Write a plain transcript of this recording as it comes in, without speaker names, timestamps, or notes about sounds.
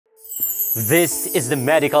This is the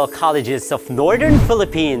medical colleges of Northern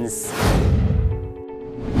Philippines.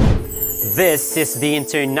 This is the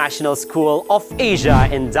International School of Asia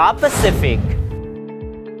and the Pacific.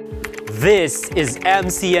 This is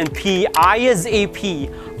MCNP-ISAP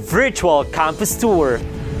Virtual Campus Tour.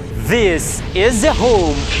 This is the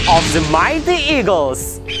home of the Mighty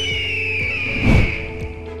Eagles.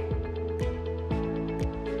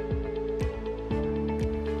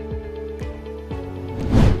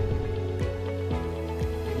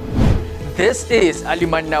 This is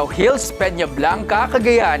Alimanao Hills, Peña Blanca,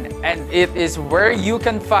 Cagayan, and it is where you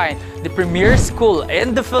can find the premier school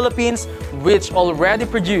in the Philippines, which already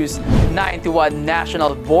produced 91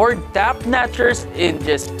 national board top-notchers in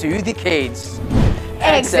just 2 decades.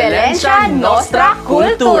 Excelencia Nostra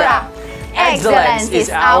Cultura. Excellence is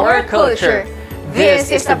our culture. This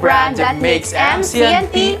is the brand that makes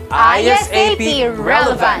MCNP-ISAP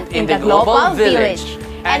relevant in the global village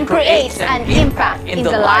and creates an impact in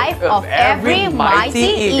the life of every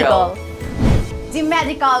mighty eagle. The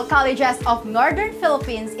Medical Colleges of Northern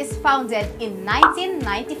Philippines is founded in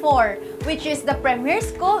 1994, which is the premier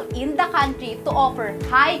school in the country to offer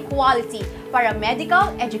high-quality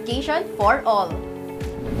paramedical education for all.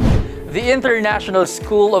 The International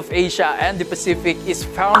School of Asia and the Pacific is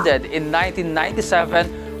founded in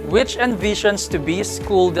 1997, which envisions to be a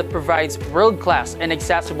school that provides world-class and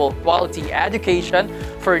accessible quality education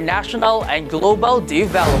for national and global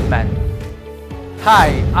development.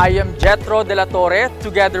 Hi, I am Jetro De La Torre,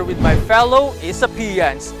 together with my fellow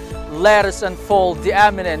ISAPians. Let us unfold the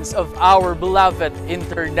eminence of our beloved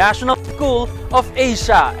International School of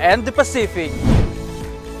Asia and the Pacific.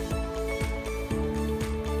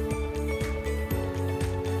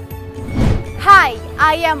 Hi,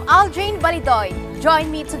 I am Aldrin Balidoy.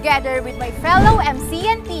 Join me together with my fellow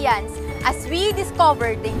MCNPians as we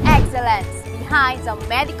discover the excellence behind the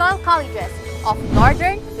medical colleges of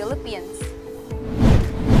Northern Philippines.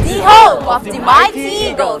 The home of the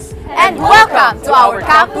Mighty Eagles, and welcome to our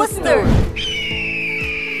campus tour.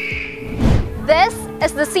 This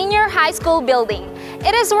is the Senior High School building.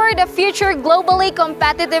 It is where the future globally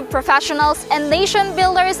competitive professionals and nation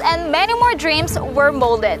builders and many more dreams were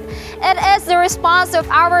molded. It is the response of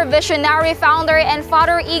our visionary founder and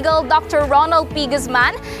father eagle, Dr. Ronald P.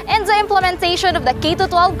 Guzman, in the implementation of the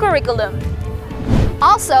K-12 curriculum.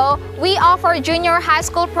 Also, we offer junior high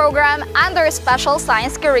school program under special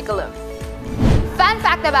science curriculum. Fun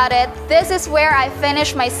fact about it, this is where I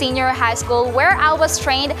finished my senior high school, where I was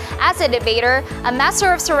trained as a debater, a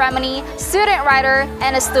master of ceremony, student writer,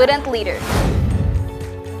 and a student leader.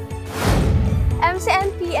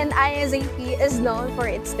 MCNP and ISAP is known for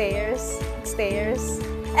its stairs,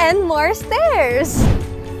 and more stairs.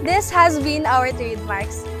 This has been our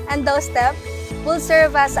trademarks, and those steps will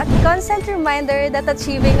serve as a constant reminder that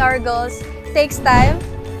achieving our goals takes time,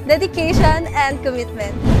 dedication, and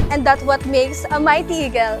commitment. And that's what makes a mighty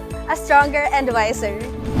eagle a stronger and wiser.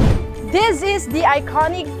 This is the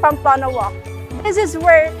iconic Pamplona Walk. This is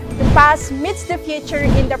where the past meets the future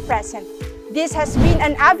in the present. This has been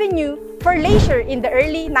an avenue for leisure in the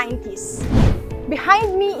early 90s.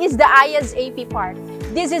 Behind me is the ISAP Park.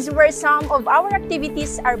 This is where some of our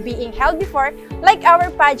activities are being held before, like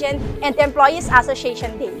our pageant and Employees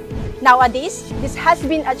Association Day. Nowadays, this has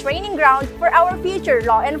been a training ground for our future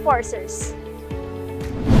law enforcers.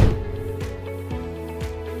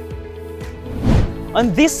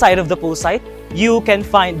 On this side of the pool site, you can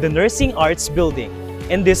find the Nursing Arts building.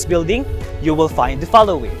 In this building, you will find the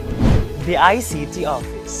following: the ICT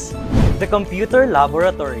office, the computer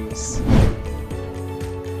laboratories,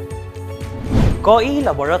 COE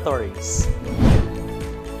laboratories,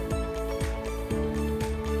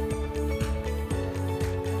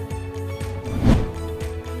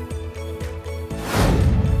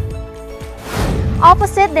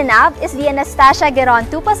 Opposite the NAV is the Anastasia Geron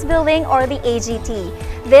Tupas building, or the AGT.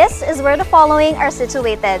 This is where the following are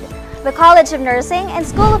situated: the College of Nursing and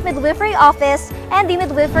School of Midwifery Office and the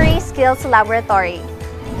Midwifery Skills Laboratory.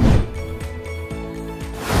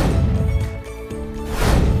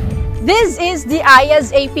 This is the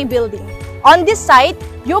ISAP building. On this site,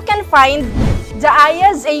 you can find the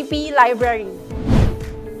ISAP library,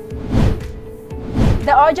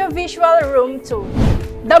 the audiovisual room 2,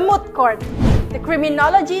 the moot court, the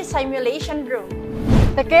criminology simulation room,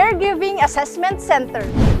 the caregiving assessment center.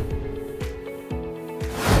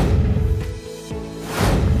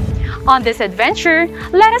 On this adventure,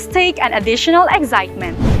 let us take an additional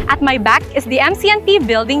excitement. At my back is the MCNP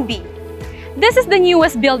Building B. This is the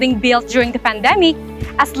newest building built during the pandemic,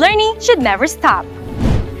 as learning should never stop.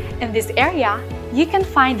 In this area, you can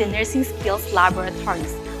find the nursing skills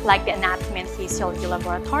laboratories, like the Anatomy and Physiology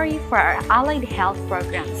Laboratory for our allied health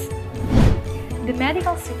programs, the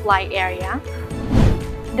medical supply area,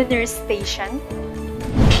 the nurse station,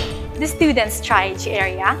 the students' triage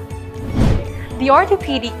area, the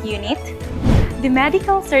orthopedic unit, the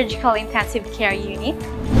medical surgical intensive care unit,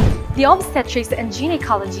 the obstetrics and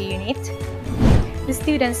gynecology unit, the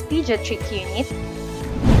students' pediatric unit,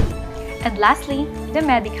 and lastly, the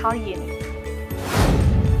medical unit.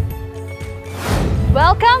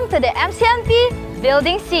 Welcome to the MCNP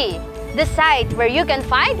Building C, the site where you can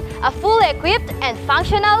find a fully equipped and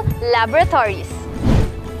functional laboratories.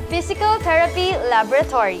 Physical Therapy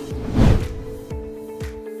Laboratory,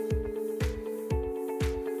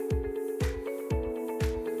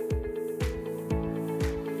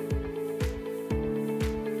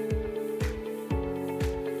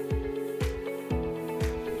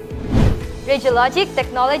 Radiologic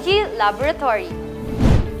Technology Laboratory,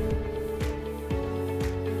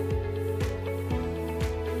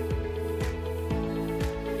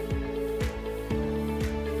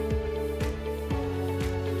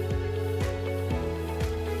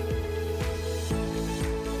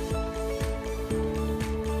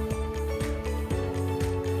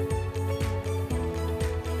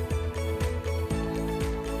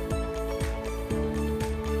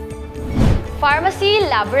 Pharmacy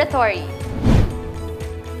Laboratory,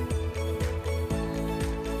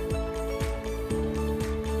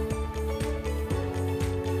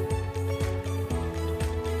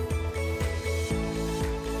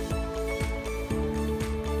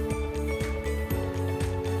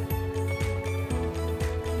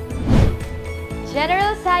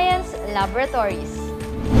 General Science Laboratories,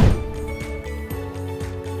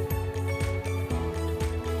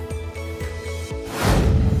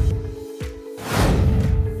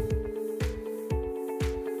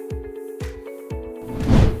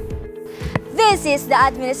 This is the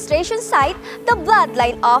administration site, the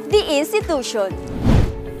bloodline of the institution.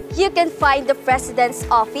 You can find the President's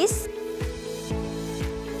Office,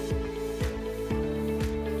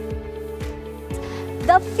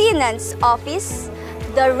 the Finance Office,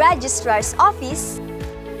 the Registrar's Office,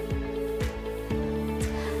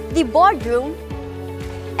 the Boardroom,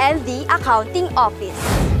 and the Accounting Office.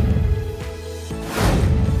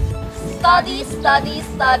 Study, study,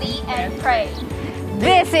 study, and pray.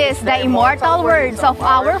 This is the immortal words of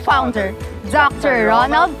our founder, Dr.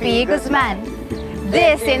 Ronald P. Guzman.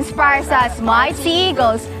 This inspires us mighty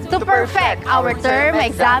eagles to perfect our term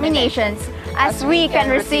examinations as we can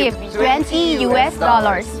receive $20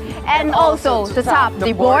 and also to top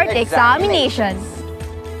the board examinations.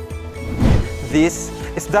 This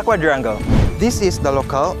is the quadrangle. This is the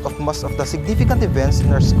locale of most of the significant events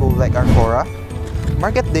in our school like our fora,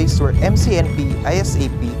 market days where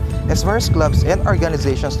MCNP-ISAP, as various clubs and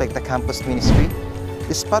organizations like the Campus Ministry,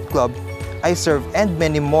 the Spot Club, I Serve, and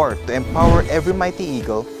many more to empower every mighty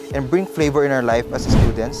eagle and bring flavor in our life as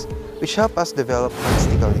students, which help us develop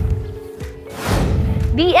holistically.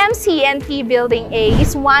 The MCNP Building A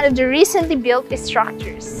is one of the recently built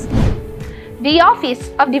structures. The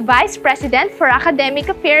Office of the Vice President for Academic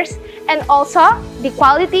Affairs and also the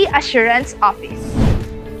Quality Assurance Office.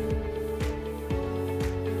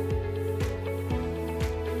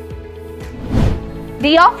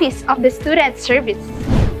 The Office of the Student Service,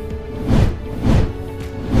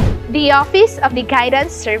 the Office of the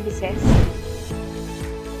Guidance Services,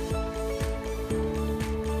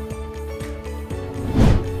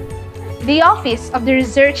 the Office of the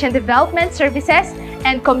Research and Development Services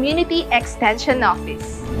and Community Extension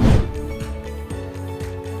Office,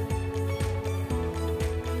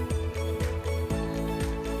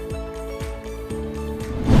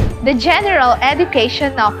 the General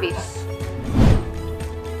Education Office,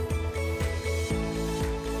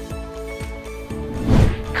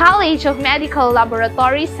 College of Medical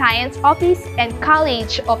Laboratory Science Office and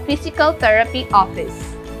College of Physical Therapy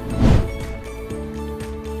Office.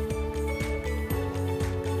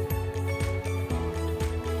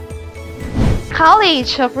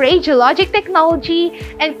 College of Radiologic Technology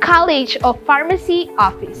and College of Pharmacy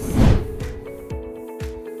Office.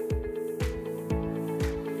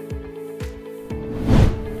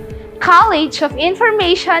 College of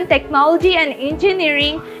Information Technology and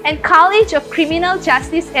Engineering and College of Criminal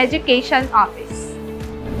Justice Education Office.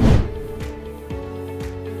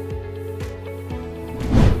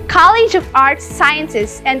 College of Arts,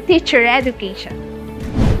 Sciences and Teacher Education.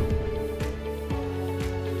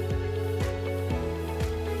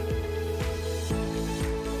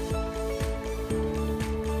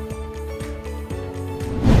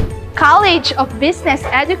 College of Business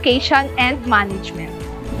Education and Management.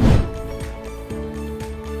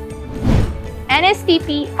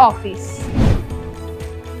 NSTP office.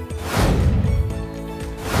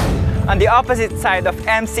 On the opposite side of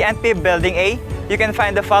MCNP Building A, you can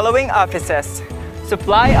find the following offices: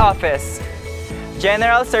 Supply Office,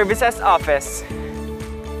 General Services Office,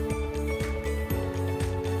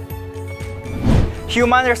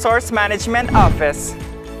 Human Resource Management Office,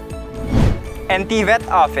 and TVET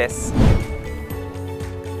Office.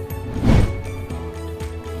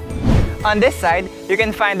 On this side, you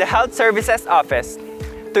can find the Health Services Office,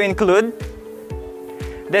 to include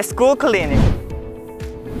the School Clinic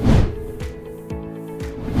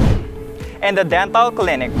and the Dental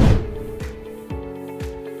Clinic.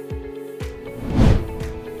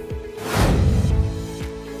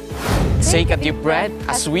 Take a deep breath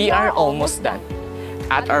as we are almost done.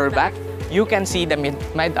 At our back, you can see the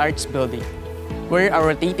Med Arts building, where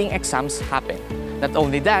our rotating exams happen. Not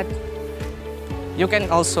only that, you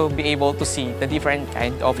can also be able to see the different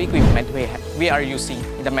kind of equipment we are using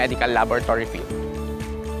in the medical laboratory field.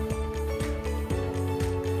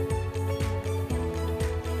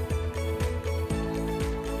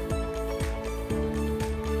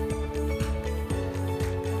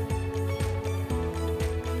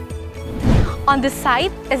 On the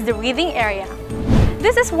site is the reading area.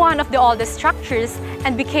 This is one of the oldest structures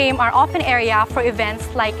and became our open area for events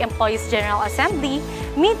like Employees General Assembly,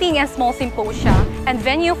 meeting and small symposia, and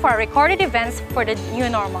venue for recorded events for the new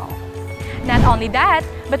normal. Not only that,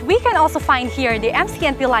 but we can also find here the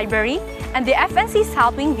MCNP Library and the FNC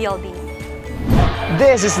Southwing building.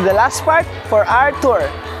 This is the last part for our tour,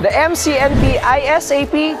 the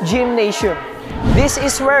MCNP-ISAP Gymnasium. This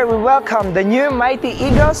is where we welcome the new Mighty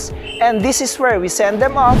Eagles, and this is where we send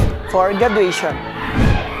them off for graduation.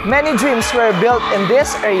 Many dreams were built in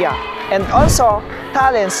this area, and also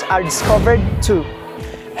talents are discovered too.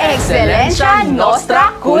 Excelencia Nostra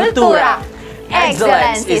Cultura.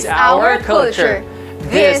 Excellence is our culture.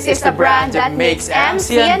 This is the brand that makes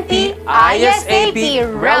MCNP-ISAP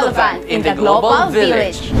relevant in the global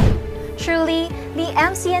village. Truly, the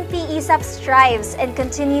MCNP-ISAP strives and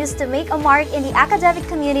continues to make a mark in the academic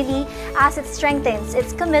community as it strengthens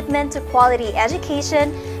its commitment to quality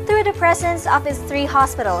education through the presence of its 3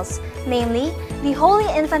 hospitals, namely the Holy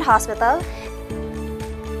Infant Hospital,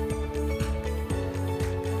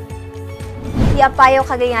 the Apayo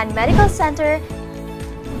Cagayan Medical Center,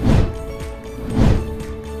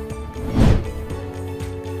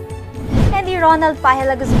 and the Ronald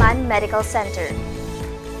Pahela Guzman Medical Center.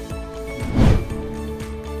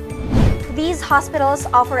 These hospitals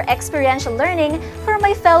offer experiential learning for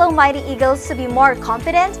my fellow Mighty Eagles to be more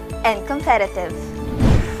competent and competitive.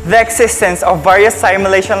 The existence of various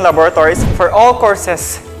simulation laboratories for all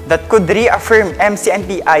courses that could reaffirm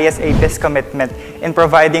MCNP-ISAP's commitment in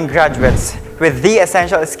providing graduates with the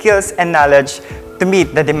essential skills and knowledge to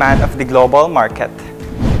meet the demand of the global market.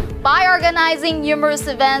 By organizing numerous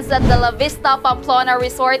events at the La Vista Pamplona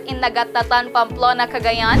Resort in Nagatatan, Pamplona,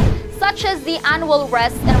 Cagayan, such as the annual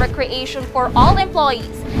rest and recreation for all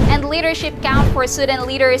employees and leadership camp for student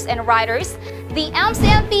leaders and riders, the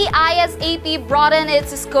MCNP-ISAP broadened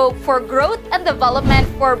its scope for growth and development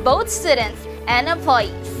for both students and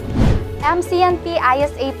employees.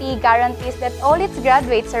 MCNP-ISAP guarantees that all its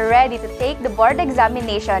graduates are ready to take the board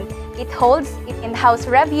examination. It holds its in-house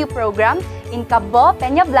review program in Cabo,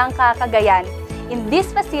 Peña Blanca, Cagayan. In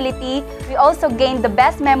this facility, we also gained the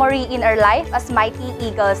best memory in our life as Mighty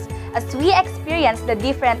Eagles, as we experience the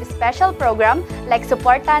different special program like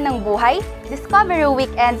Suporta ng Buhay, Discovery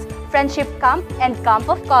Weekends, Friendship Camp, and Camp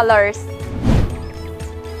of Colors.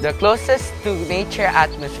 The closest to nature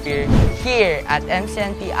atmosphere here at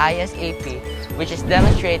MCNP-ISAP, which is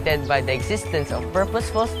demonstrated by the existence of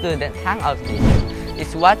purposeful student hangout places,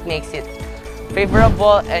 is what makes it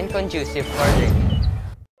favorable and conducive for learning.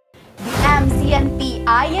 The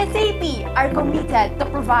MCNP-ISAP are committed to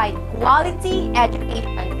provide quality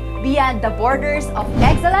education beyond the borders of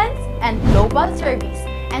excellence and global service,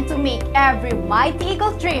 and to make every Mighty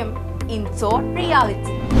Eagle dream into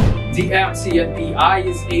reality. The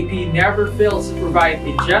MCNP-ISAP never fails to provide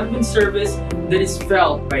a genuine service that is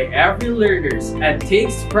felt by every learners and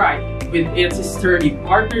takes pride with its sturdy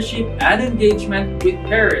partnership and engagement with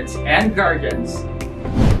parents and guardians.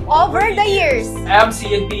 Over the years,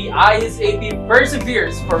 MCNP-ISAP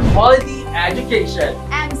perseveres for quality education.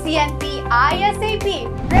 MCNP-ISAP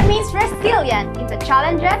remains resilient in the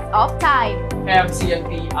challenges of time.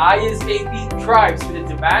 MCNP-ISAP thrives with the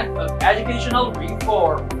demand of educational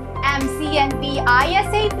reform.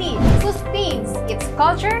 MCNP-ISAP sustains its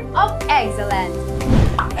culture of excellence.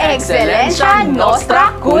 Excelencia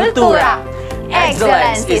Nostra Cultura.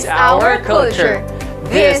 Excellence is our culture.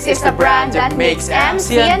 This is the brand that makes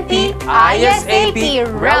MCNP-ISAP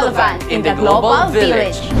relevant in the global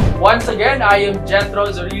village. Once again, I am Jethro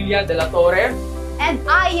Zorilla de la Torre. And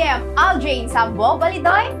I am Aljane Sambo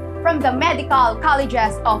Balidoy from the Medical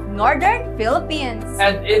Colleges of Northern Philippines.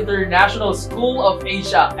 And International School of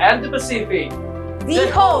Asia and the Pacific.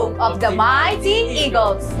 The home of the mighty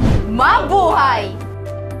eagles. Mabuhay!